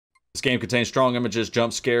This game contains strong images,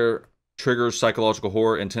 jump scare, triggers, psychological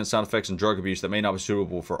horror, intense sound effects, and drug abuse that may not be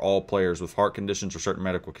suitable for all players with heart conditions or certain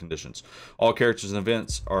medical conditions. All characters and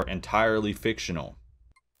events are entirely fictional.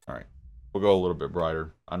 Alright. We'll go a little bit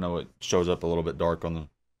brighter. I know it shows up a little bit dark on the...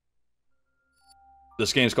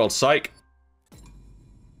 This game's called Psych.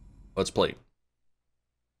 Let's play.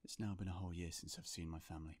 It's now been a whole year since I've seen my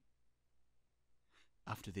family.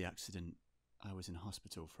 After the accident, I was in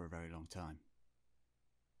hospital for a very long time.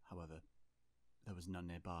 However, there was none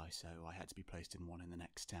nearby, so I had to be placed in one in the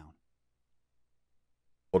next town.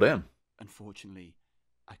 Well, damn. Unfortunately,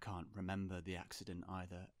 I can't remember the accident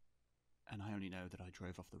either, and I only know that I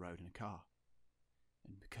drove off the road in a car.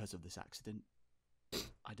 And because of this accident,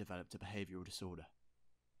 I developed a behavioural disorder.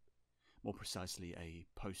 More precisely, a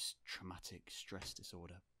post-traumatic stress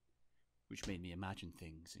disorder, which made me imagine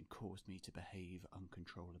things and caused me to behave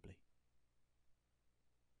uncontrollably.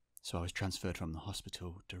 So I was transferred from the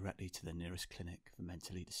hospital directly to the nearest clinic for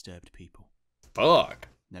mentally disturbed people. Fuck.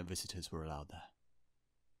 No visitors were allowed there.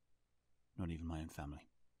 Not even my own family.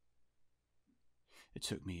 It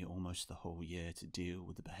took me almost the whole year to deal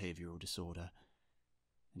with the behavioural disorder,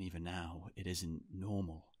 and even now, it isn't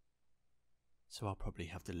normal. So I'll probably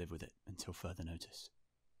have to live with it until further notice.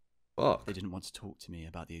 Fuck. They didn't want to talk to me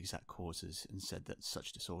about the exact causes and said that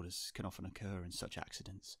such disorders can often occur in such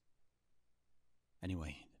accidents.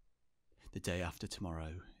 Anyway, the day after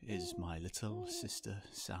tomorrow is my little sister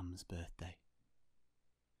Sam's birthday.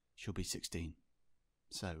 She'll be 16.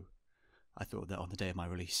 So, I thought that on the day of my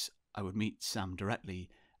release, I would meet Sam directly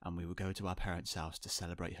and we would go to our parents' house to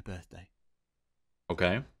celebrate her birthday.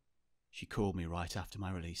 Okay. She called me right after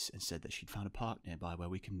my release and said that she'd found a park nearby where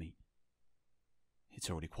we can meet. It's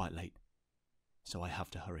already quite late, so I have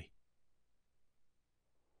to hurry.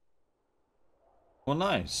 Well,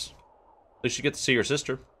 nice. At least you get to see your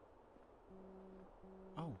sister.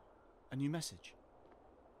 Oh, a new message?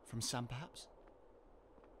 From Sam, perhaps?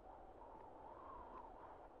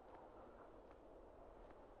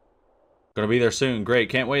 Gonna be there soon. Great.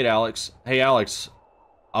 Can't wait, Alex. Hey, Alex.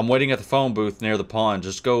 I'm waiting at the phone booth near the pond.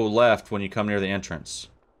 Just go left when you come near the entrance.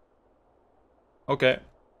 Okay.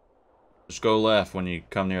 Just go left when you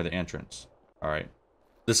come near the entrance. Alright.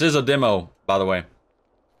 This is a demo, by the way.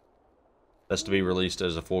 That's to be released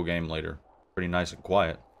as a full game later. Pretty nice and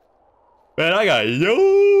quiet. Man, I got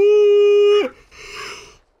yo.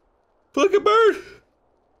 Fucking bird.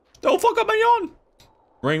 Don't fuck up my yawn.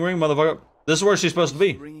 Ring, ring, motherfucker. This is where she's supposed to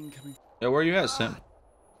be. Yeah, where are you at, Sam?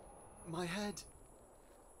 My head.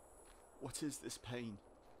 What is this pain?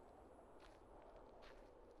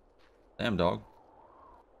 Damn, dog.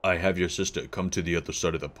 I have your sister come to the other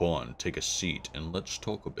side of the pond, take a seat, and let's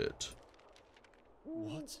talk a bit.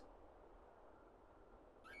 What?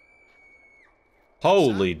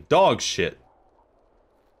 Holy Sam? dog shit.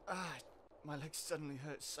 Ah, my legs suddenly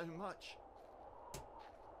hurt so much.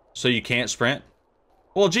 So you can't sprint?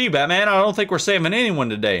 Well, gee, Batman, I don't think we're saving anyone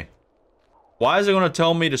today. Why is it going to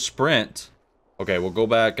tell me to sprint? Okay, we'll go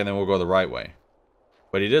back and then we'll go the right way.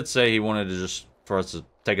 But he did say he wanted to just, for us to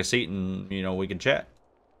take a seat and, you know, we can chat.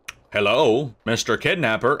 Hello, Mr.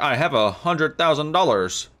 Kidnapper. I have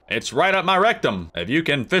 $100,000. It's right up my rectum. If you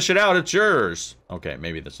can fish it out, it's yours. Okay,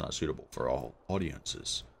 maybe that's not suitable for all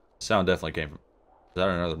audiences. Sound definitely came from... Is that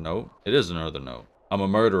another note? It is another note. I'm a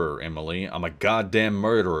murderer, Emily. I'm a goddamn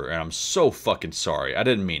murderer, and I'm so fucking sorry. I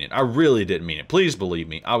didn't mean it. I really didn't mean it. Please believe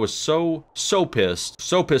me. I was so pissed.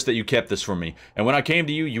 So pissed that you kept this from me. And when I came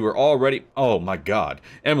to you, you were already... Oh, my God.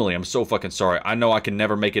 Emily, I'm so fucking sorry. I know I can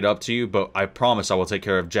never make it up to you, but I promise I will take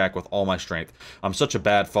care of Jack with all my strength. I'm such a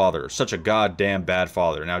bad father. Such a goddamn bad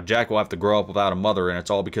father. Now, Jack will have to grow up without a mother, and it's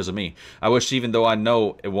all because of me. I wish, even though I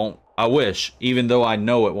know it won't... even though I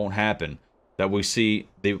know it won't happen, that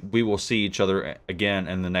we will see each other again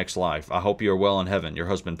in the next life. I hope you are well in heaven. Your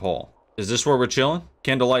husband, Paul. Is this where we're chilling?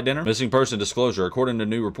 Candlelight dinner? Missing person disclosure. According to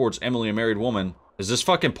new reports, Emily, a married woman. Is this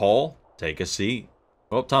fucking Paul? Take a seat.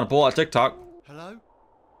 Oh, time to pull out TikTok. Hello?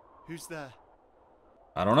 Who's there?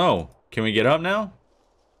 I don't know. Can we get up now?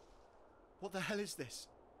 What the hell is this?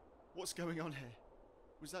 What's going on here?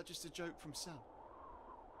 Was that just a joke from Sam?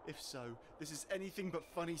 If so, this is anything but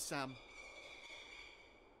funny, Sam.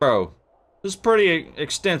 Bro. This is a pretty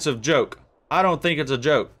extensive joke. I don't think it's a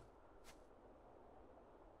joke.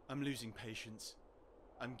 I'm losing patience.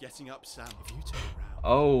 I'm getting up, Sam. If you turn around,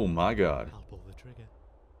 oh my God. I'll pull the trigger.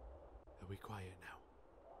 Are we quiet now?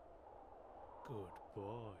 Good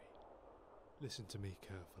boy. Listen to me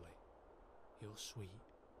carefully. Your sweet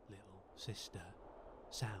little sister,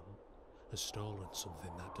 Sam, has stolen something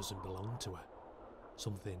that doesn't belong to her.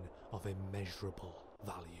 Something of immeasurable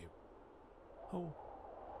value. Oh,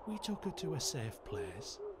 we took her to a safe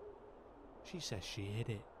place. She says she hid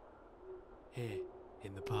it here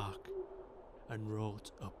in the park and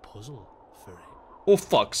wrote a puzzle for it. Well,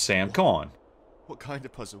 fuck, Sam, come on. What kind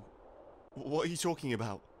of puzzle? What are you talking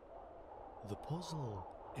about? The puzzle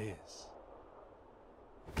is...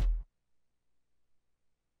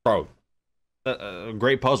 Bro, a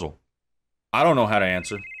great puzzle. I don't know how to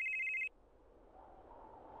answer.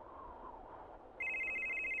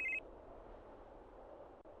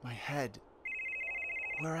 My head.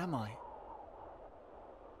 Where am I?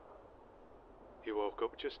 You woke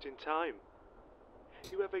up just in time.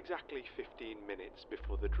 You have exactly 15 minutes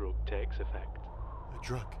before the drug takes effect. A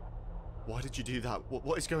drug? Why did you do that?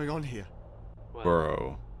 What is going on here? Well,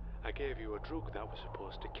 Bro. I gave you a drug that was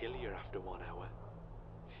supposed to kill you after 1 hour.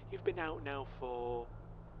 You've been out now for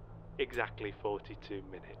exactly 42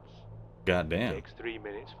 minutes. Goddamn. It takes 3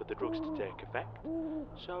 minutes for the drugs to take effect.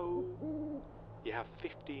 So, you have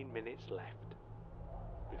 15 minutes left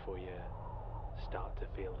before you start to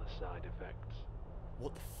feel the side effects.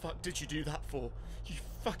 What the fuck did you do that for? You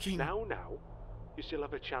fucking... Now, you still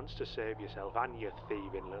have a chance to save yourself and your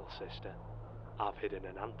thieving little sister. I've hidden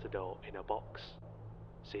an antidote in a box,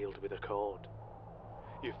 sealed with a code.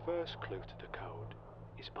 Your first clue to the code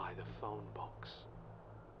is by the phone box.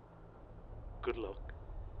 Good luck.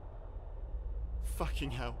 Fucking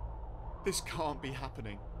hell. This can't be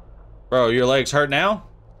happening. Bro, your legs hurt now?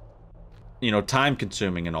 You know, time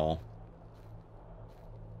consuming and all.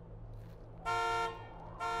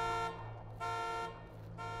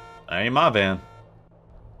 That ain't my van.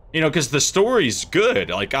 You know, because the story's good.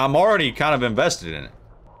 Like, I'm already kind of invested in it.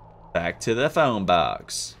 Back to the phone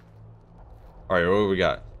box. Alright, what do we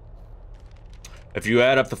got? If you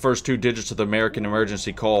add up the first 2 digits of the American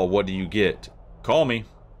emergency call, what do you get? Call me.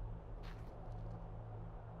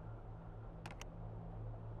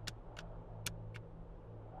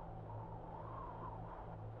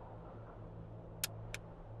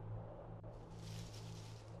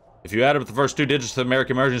 If you add up the first 2 digits of the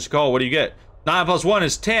American emergency call, what do you get? 9 plus 1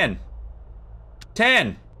 is 10.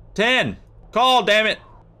 10. 10. Call, damn it.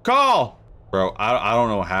 Call. Bro, I don't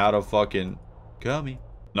know how to fucking... Call me.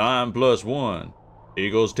 9 plus 1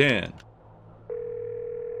 equals 10.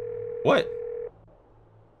 What?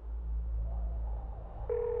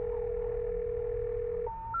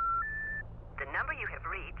 The number you have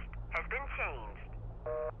reached has been changed.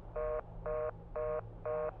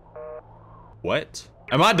 What?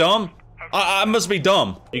 Am I dumb? I must be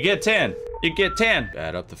dumb. You get 10. You get 10.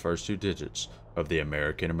 Add up the first 2 digits of the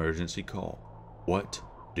American emergency call. What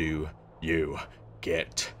do you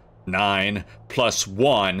get? 9 plus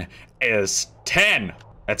 1 is 10.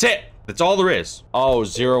 That's it. That's all there is. Oh,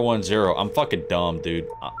 010. I'm fucking dumb, dude.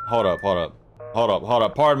 Hold up.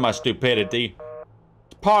 Pardon my stupidity.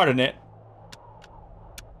 Pardon it.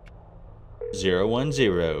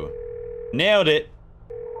 010. Nailed it.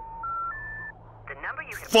 The number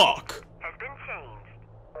you have Fuck. has been changed.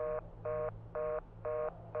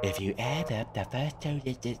 If you add up the first 2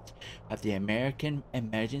 digits of the American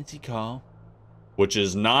emergency call, which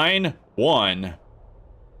is 9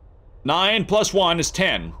 plus 1 is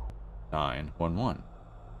 10. 911.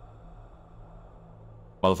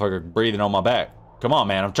 Motherfucker breathing on my back. Come on,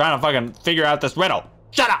 man. I'm trying to fucking figure out this riddle.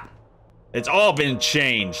 Shut up. It's all been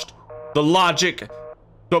changed. The logic,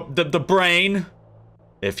 the brain.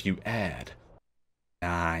 If you add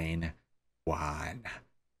 9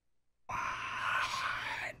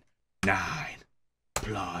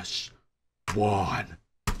 plus 1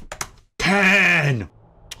 10.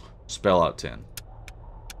 Spell out 10.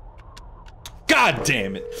 God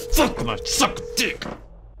damn it. Fuck my suck dick. The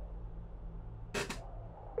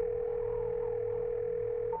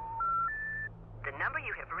number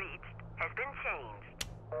you have reached has been changed.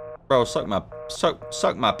 Bro, suck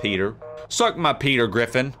my Peter. Suck my Peter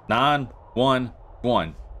Griffin.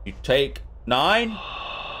 911. You take 9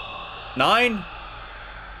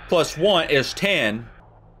 plus 1 is 10,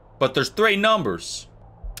 but there's 3 numbers.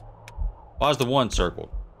 Why is the 1 circled?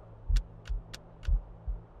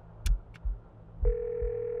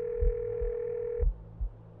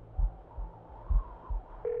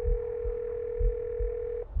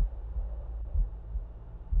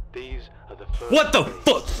 These are the first... What the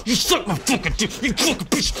fuck? You suck my fucking dick. You fucking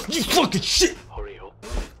bitch. You fucking shit. Hurry up.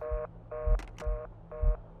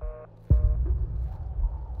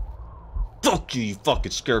 Fuck you, you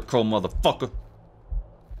fucking scarecrow motherfucker.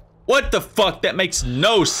 What the fuck? That makes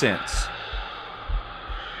no sense.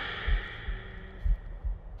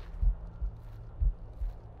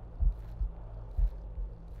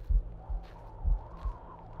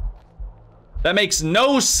 That makes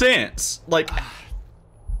no sense. Like,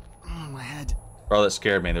 Oh, my head. bro, that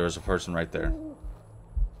scared me. There was a person right there.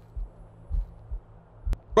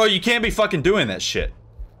 Bro, you can't be fucking doing that shit.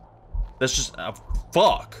 That's just...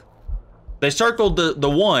 fuck. They circled the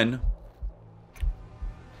one.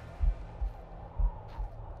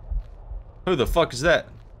 Who the fuck is that?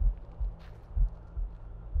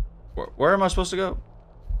 Where am I supposed to go?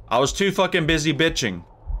 I was too fucking busy bitching.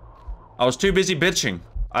 I was too busy bitching.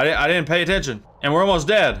 I didn't pay attention. And we're almost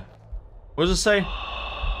dead. What does it say?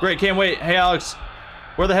 Great, can't wait. Hey, Alex.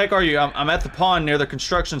 Where the heck are you? I'm at the pond near the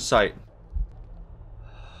construction site.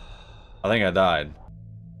 I think I died.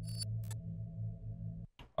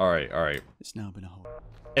 Alright, alright. It's now been a whole...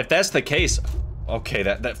 If that's the case... Okay,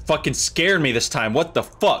 that fucking scared me this time. What the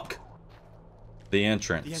fuck? The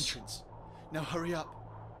entrance. The entrance. Now hurry up.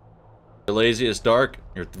 You're lazy, it's dark,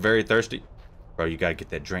 you're very thirsty. Bro, you gotta get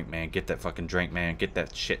that drink, man. Get that fucking drink, man. Get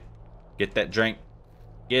that shit. Get that drink.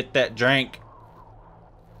 Get that drink.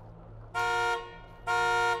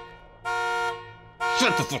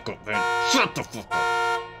 Shut the fuck up, man. Shut the fuck up.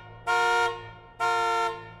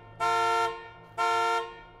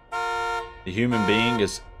 The human being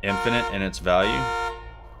is infinite in its value.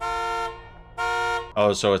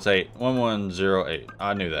 Oh, so it's 8. 1108.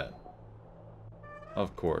 I knew that.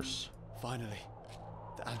 Of course. Finally,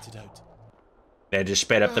 the antidote. They just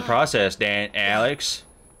sped up the process, Dan, Alex.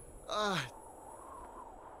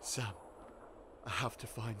 Sam. I have to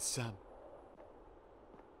find Sam.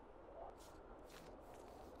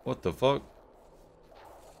 What the fuck?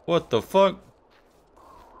 What the fuck?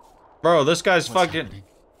 Bro, this guy's What's fucking... happening?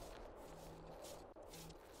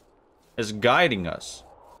 is guiding us.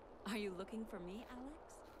 Are you looking for me,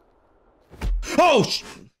 Alex? Oh!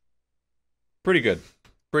 Pretty good.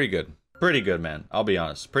 Pretty good. Pretty good, man. I'll be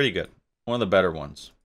honest. Pretty good. One of the better ones.